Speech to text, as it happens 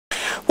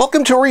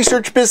Welcome to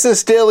Research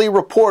Business Daily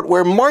Report,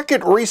 where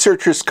market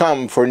researchers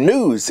come for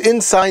news,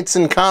 insights,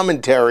 and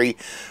commentary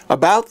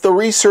about the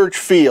research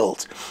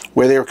field,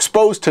 where they're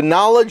exposed to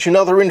knowledge and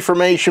other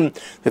information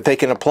that they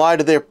can apply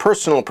to their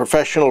personal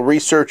professional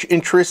research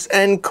interests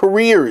and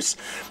careers,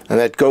 and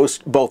that goes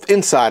both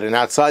inside and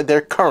outside their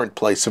current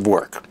place of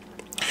work.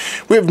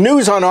 We have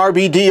news on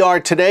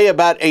RBDR today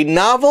about a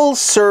novel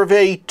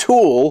survey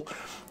tool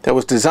that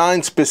was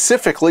designed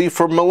specifically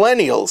for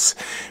millennials.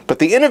 But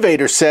the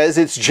innovator says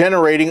it's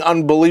generating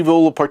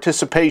unbelievable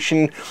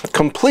participation,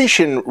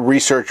 completion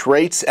research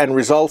rates, and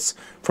results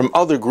from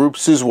other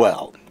groups as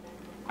well.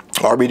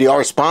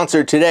 RBDR is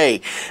sponsored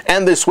today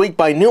and this week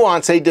by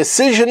Nuance, a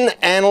decision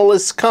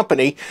analyst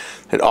company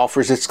that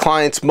offers its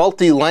clients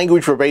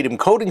multi-language verbatim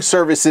coding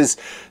services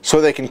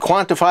so they can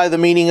quantify the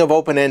meaning of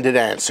open-ended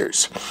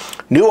answers.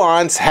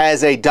 Nuance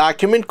has a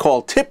document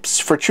called Tips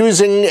for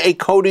Choosing a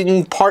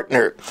Coding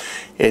Partner.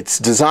 It's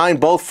designed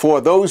both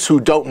for those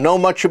who don't know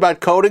much about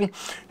coding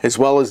as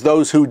well as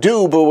those who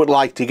do but would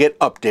like to get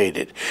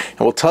updated. And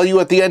we'll tell you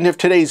at the end of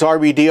today's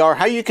RBDR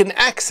how you can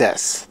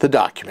access the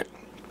document.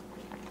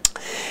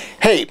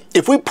 Hey,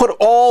 if we put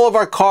all of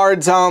our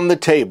cards on the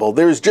table,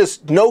 there's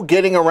just no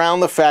getting around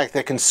the fact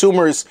that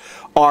consumers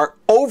are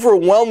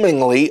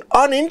overwhelmingly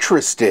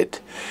uninterested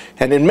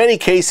and in many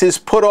cases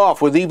put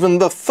off with even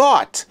the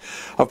thought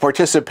of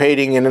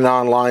participating in an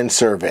online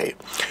survey.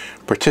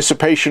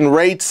 Participation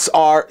rates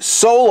are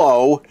so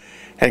low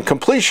and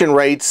completion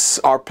rates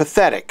are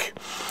pathetic.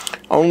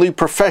 Only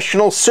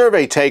professional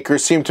survey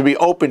takers seem to be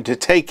open to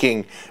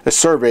taking a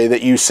survey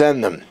that you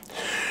send them.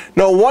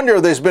 No wonder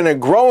there's been a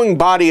growing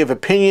body of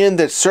opinion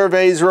that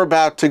surveys are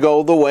about to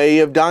go the way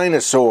of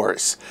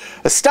dinosaurs.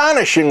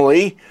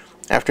 Astonishingly,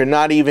 after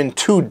not even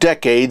 2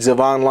 decades of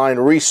online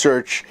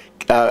research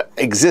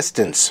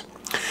existence.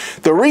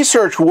 The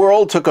research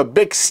world took a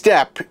big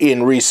step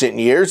in recent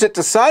years. It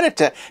decided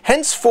to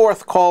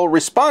henceforth call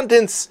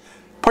respondents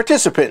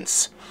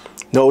participants,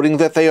 noting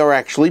that they are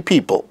actually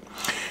people.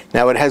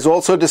 Now, it has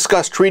also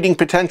discussed treating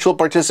potential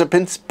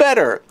participants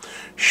better,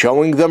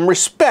 showing them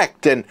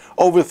respect, and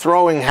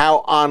overthrowing how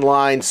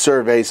online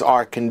surveys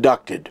are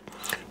conducted.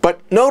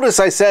 But notice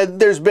I said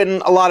there's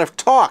been a lot of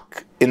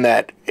talk in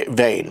that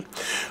vein.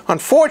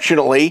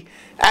 Unfortunately,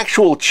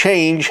 actual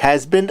change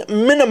has been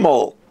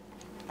minimal.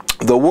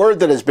 The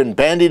word that has been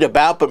bandied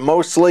about, but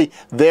mostly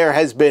there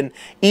has been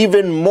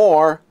even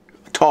more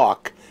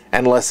talk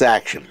and less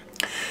action.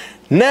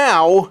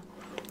 Now,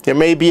 there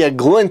may be a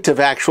glint of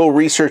actual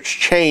research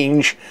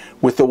change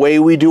with the way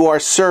we do our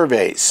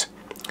surveys.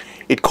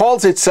 It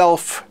calls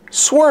itself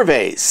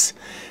SWURVEYS,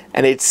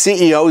 and its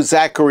CEO,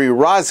 Zachary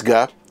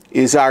Rozga,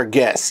 is our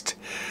guest.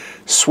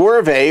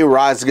 SWURVEY,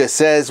 Rozga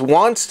says,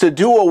 wants to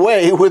do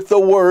away with the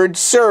word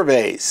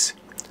surveys.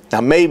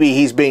 Now, maybe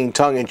he's being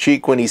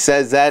tongue-in-cheek when he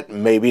says that,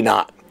 maybe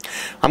not.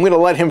 I'm going to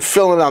let him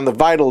fill in on the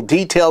vital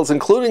details,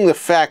 including the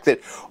fact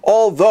that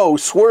although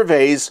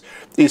SWURVEYS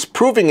is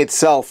proving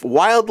itself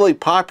wildly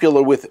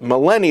popular with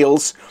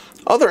millennials,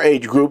 other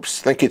age groups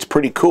think it's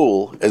pretty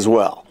cool as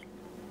well.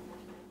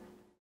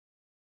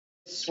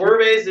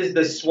 SWURVEYS is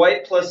the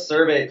swipe plus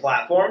survey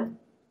platform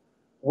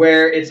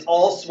where it's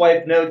all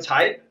swipe no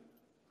type.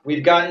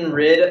 We've gotten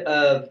rid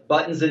of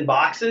buttons and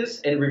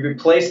boxes, and we've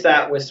replaced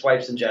that with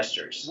swipes and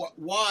gestures.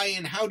 Why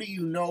and how do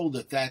you know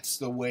that that's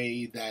the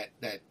way that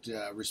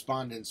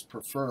respondents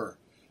prefer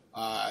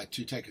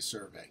to take a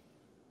survey?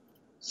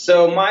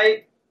 So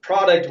my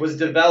product was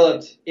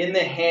developed in the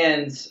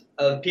hands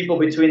of people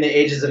between the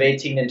ages of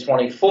 18 and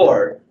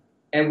 24,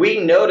 and we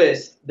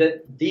noticed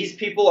that these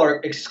people are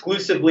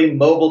exclusively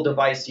mobile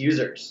device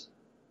users.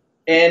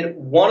 And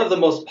one of the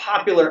most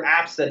popular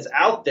apps that's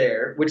out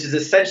there, which is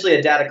essentially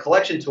a data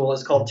collection tool,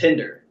 is called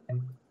Tinder.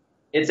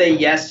 It's a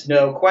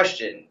yes-no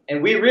question.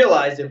 And we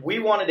realized if we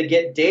wanted to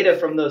get data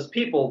from those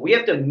people, we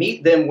have to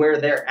meet them where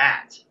they're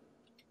at.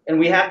 And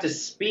we have to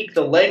speak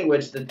the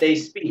language that they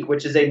speak,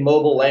 which is a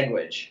mobile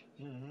language.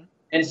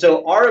 And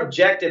so our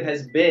objective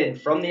has been,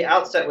 from the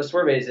outset with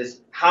SWURVEYS,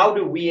 is how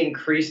do we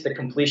increase the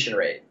completion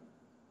rate?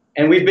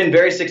 And we've been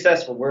very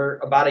successful. We're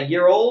about a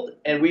year old,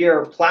 and we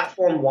are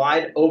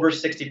platform-wide over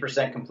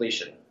 60%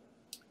 completion.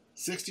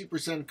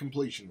 60%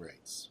 completion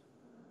rates.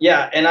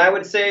 Yeah, and I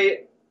would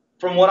say,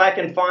 from what I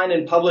can find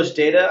in published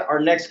data, our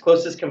next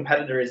closest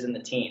competitor is in the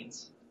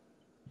teens.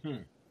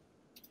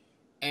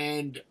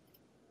 And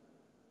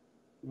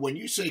when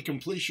you say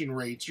completion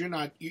rates,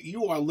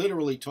 you are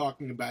literally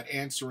talking about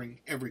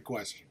answering every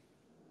question.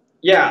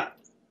 Yeah.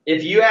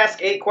 If you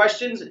ask 8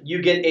 questions,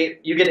 you get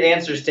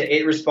answers to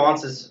 8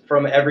 responses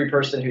from every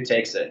person who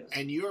takes it.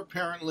 And you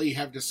apparently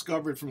have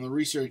discovered from the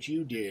research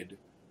you did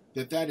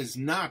that that is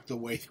not the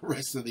way the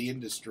rest of the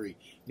industry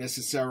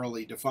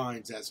necessarily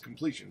defines as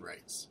completion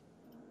rates.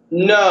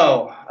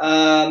 No.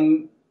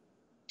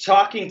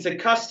 Talking to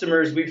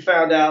customers, we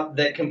found out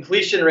that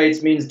completion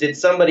rates means did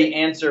somebody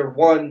answer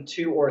 1,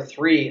 2, or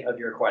 3 of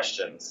your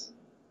questions.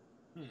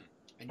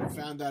 And you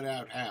found that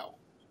out how?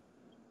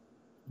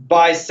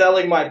 By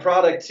selling my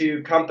product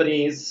to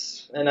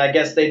companies, and I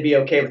guess they'd be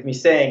okay with me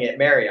saying it,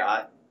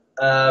 Marriott.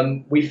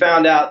 We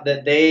found out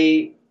that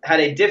they had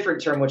a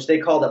different term, which they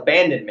called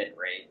abandonment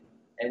rate,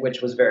 and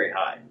which was very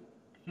high.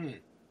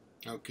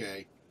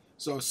 Okay.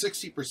 So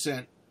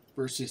 60%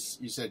 versus,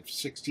 you said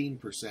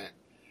 16%.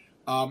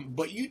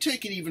 But you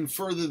take it even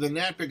further than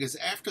that, because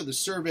after the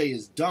survey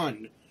is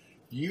done,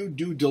 you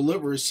do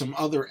deliver some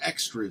other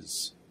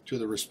extras to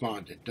the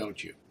respondent,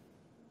 don't you?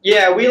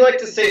 Yeah, we like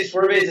to say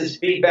SWURVEYS is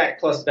feedback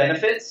plus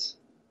benefits.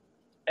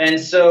 And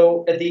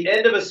so at the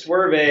end of a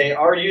survey,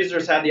 our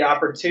users have the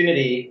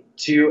opportunity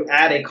to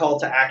add a call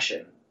to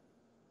action.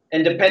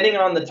 And depending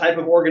on the type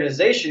of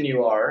organization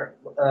you are,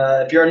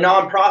 if you're a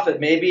nonprofit,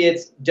 maybe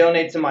it's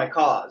donate to my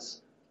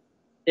cause.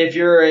 If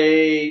you're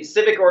a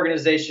civic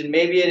organization,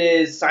 maybe it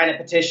is sign a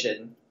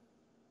petition.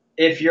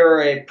 If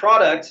you're a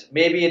product,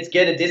 maybe it's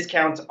get a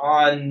discount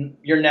on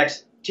your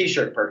next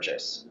t-shirt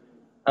purchase.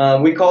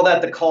 We call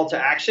that the call to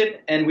action,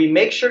 and we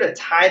make sure to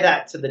tie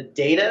that to the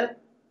data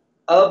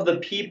of the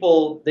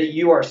people that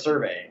you are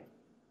surveying.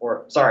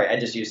 Or, sorry, I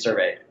just used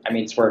survey. I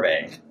mean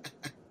surveying.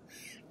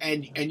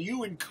 And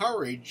you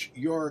encourage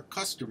your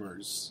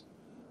customers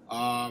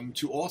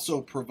to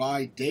also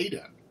provide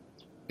data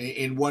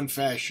in one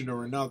fashion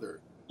or another.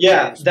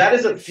 Yeah, that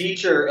is a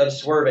feature of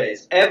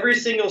SWURVEYS. Every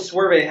single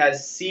survey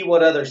has see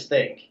what others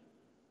think.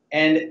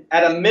 And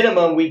at a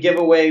minimum, we give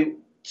away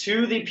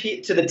to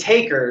the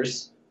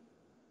takers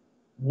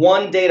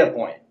one data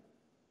point.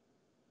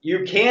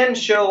 You can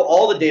show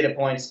all the data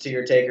points to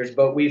your takers,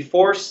 but we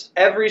force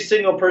every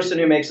single person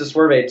who makes a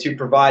survey to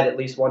provide at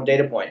least one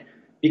data point.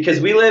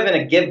 Because we live in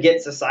a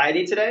give-get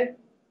society today,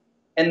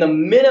 and the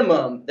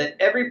minimum that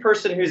every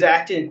person who's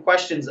asking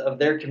questions of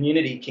their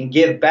community can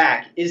give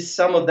back is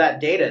some of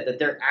that data that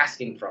they're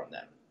asking from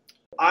them.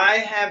 I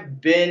have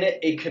been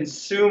a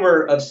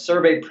consumer of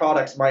survey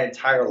products my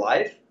entire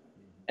life,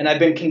 and I've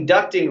been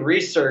conducting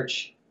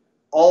research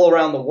all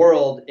around the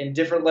world in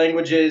different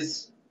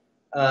languages,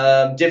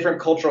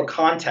 different cultural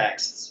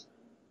contexts.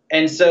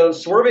 And so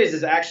SWURVEYS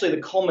is actually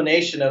the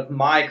culmination of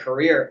my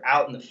career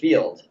out in the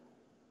field.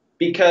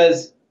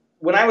 Because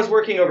when I was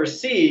working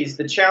overseas,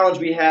 the challenge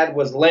we had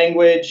was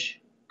language,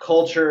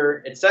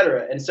 culture,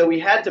 etc. And so we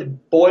had to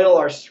boil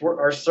our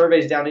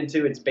surveys down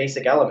into its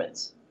basic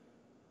elements.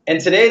 And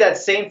today that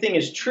same thing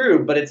is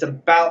true, but it's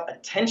about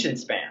attention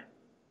span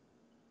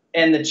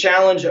and the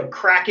challenge of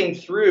cracking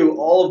through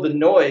all of the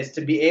noise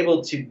to be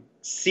able to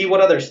see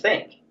what others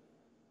think.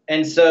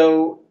 And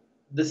so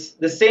the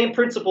same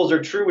principles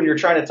are true when you're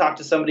trying to talk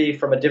to somebody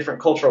from a different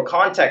cultural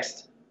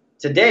context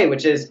today,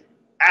 which is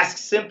ask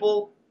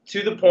simple,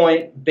 to the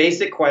point,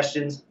 basic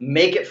questions,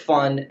 make it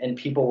fun, and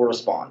people will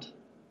respond.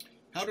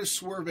 How does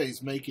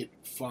SWURVEYS make it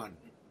fun?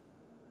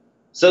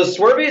 So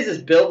SWURVEYS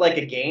is built like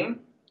a game.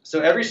 So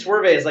every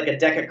survey is like a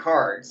deck of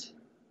cards,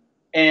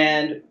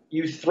 and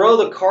you throw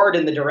the card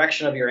in the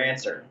direction of your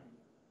answer.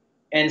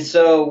 And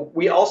so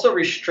we also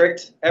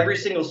restrict every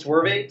single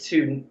survey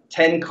to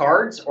 10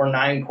 cards or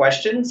 9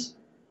 questions.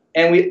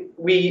 And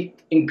we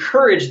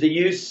encourage the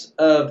use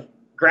of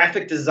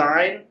graphic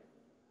design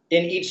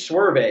in each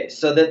survey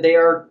so that they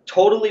are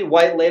totally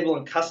white label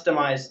and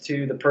customized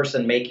to the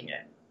person making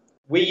it.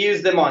 We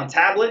use them on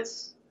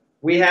tablets.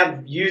 We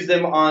have used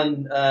them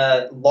on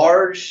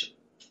large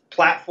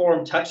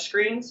platform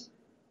touchscreens.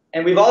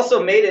 And we've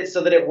also made it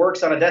so that it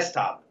works on a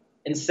desktop.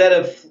 Instead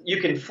of, you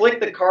can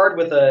flick the card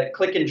with a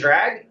click and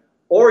drag,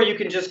 or you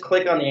can just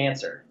click on the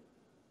answer.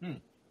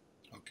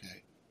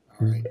 Okay.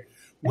 All right.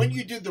 When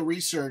you did the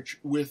research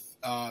with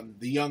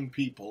the young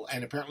people,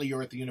 and apparently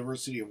you're at the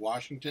University of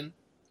Washington?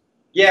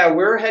 Yeah,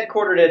 we're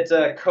headquartered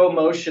at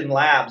CoMotion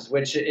Labs,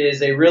 which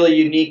is a really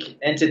unique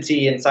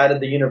entity inside of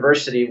the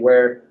university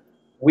where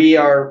we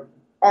are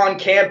on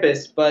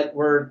campus, but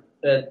we're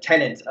a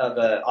tenant of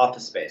an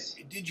office space.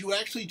 Did you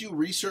actually do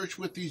research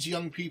with these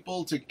young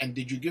people, and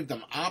did you give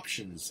them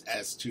options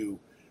as to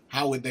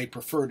how would they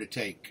prefer to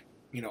take,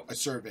 a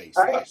survey?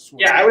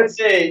 Yeah, I would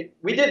say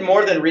we did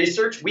more than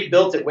research. We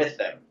built it with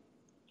them.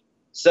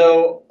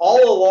 So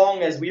all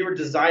along as we were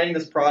designing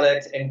this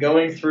product and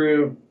going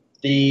through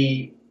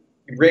the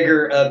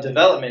rigor of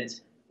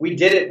development, we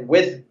did it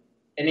with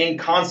and in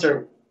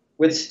concert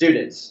with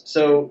students.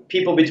 So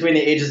people between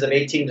the ages of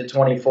 18 to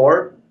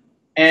 24.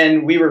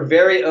 And we were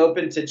very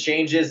open to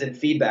changes and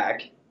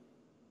feedback.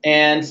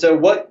 And so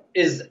what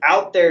is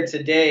out there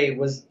today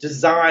was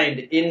designed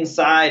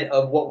inside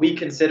of what we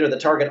consider the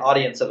target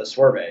audience of a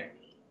survey.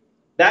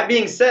 That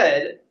being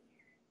said,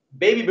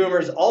 baby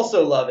boomers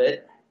also love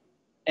it.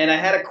 And I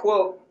had a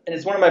quote, and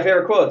it's one of my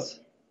favorite quotes.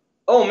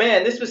 Oh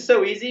man, this was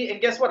so easy,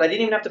 and guess what? I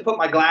didn't even have to put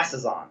my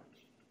glasses on.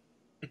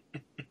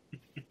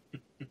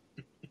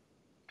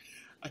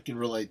 I can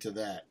relate to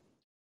that.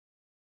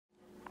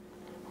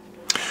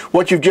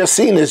 What you've just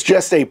seen is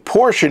just a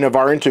portion of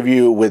our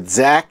interview with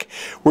Zach.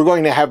 We're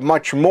going to have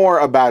much more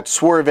about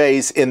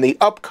SWURVEYS in the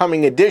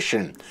upcoming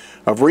edition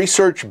of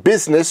Research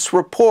Business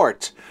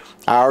Report,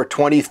 our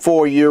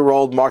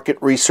 24-year-old market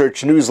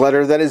research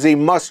newsletter that is a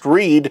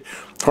must-read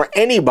for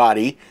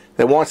anybody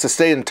that wants to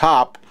stay on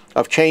top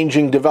of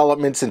changing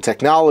developments in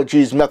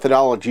technologies,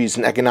 methodologies,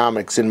 and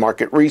economics in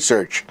market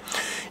research.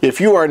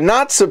 If you are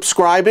not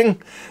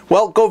subscribing,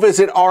 well, go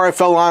visit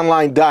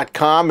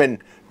rflonline.com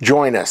and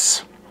join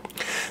us.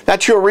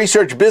 That's your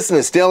Research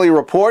Business Daily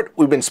Report.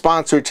 We've been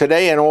sponsored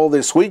today and all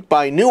this week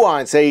by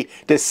Nuance, a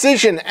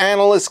decision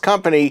analyst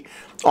company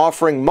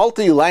offering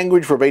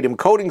multi-language verbatim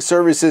coding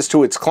services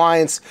to its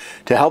clients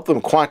to help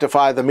them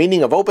quantify the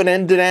meaning of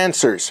open-ended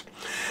answers.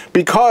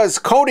 Because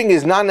coding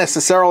is not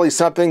necessarily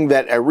something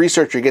that a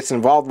researcher gets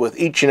involved with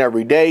each and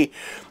every day,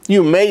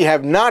 you may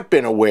have not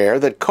been aware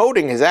that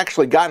coding has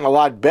actually gotten a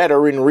lot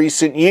better in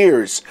recent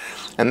years.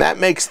 And that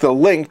makes the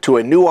link to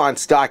a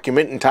Nuance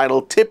document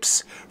entitled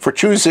Tips for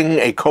Choosing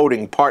a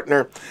Coding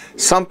Partner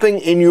something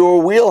in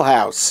your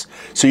wheelhouse,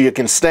 so you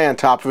can stay on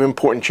top of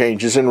important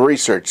changes in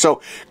research.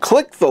 So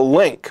click the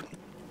link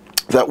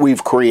that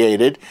we've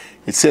created.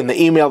 It's in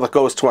the email that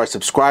goes to our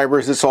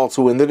subscribers. It's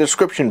also in the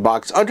description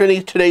box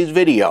underneath today's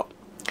video.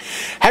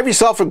 Have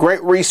yourself a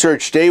great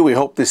research day. We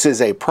hope this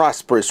is a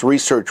prosperous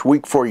research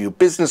week for you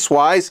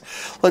business-wise.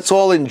 Let's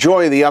all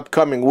enjoy the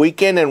upcoming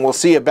weekend, and we'll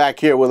see you back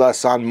here with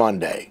us on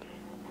Monday.